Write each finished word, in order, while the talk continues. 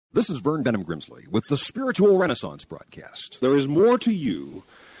This is Vern Benham Grimsley with the Spiritual Renaissance broadcast. There is more to you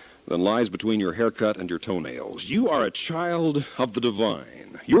than lies between your haircut and your toenails. You are a child of the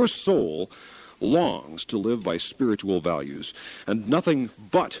divine. Your soul longs to live by spiritual values, and nothing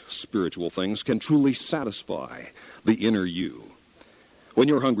but spiritual things can truly satisfy the inner you. When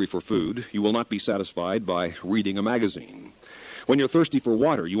you're hungry for food, you will not be satisfied by reading a magazine. When you're thirsty for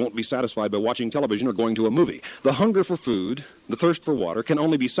water, you won't be satisfied by watching television or going to a movie. The hunger for food, the thirst for water, can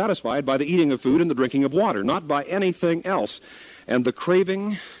only be satisfied by the eating of food and the drinking of water, not by anything else. And the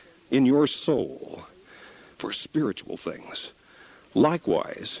craving in your soul for spiritual things,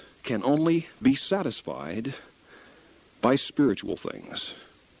 likewise, can only be satisfied by spiritual things.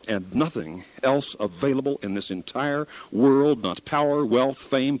 And nothing else available in this entire world, not power, wealth,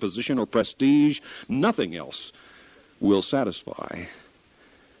 fame, position, or prestige, nothing else will satisfy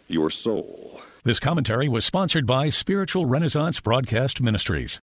your soul. This commentary was sponsored by Spiritual Renaissance Broadcast Ministries.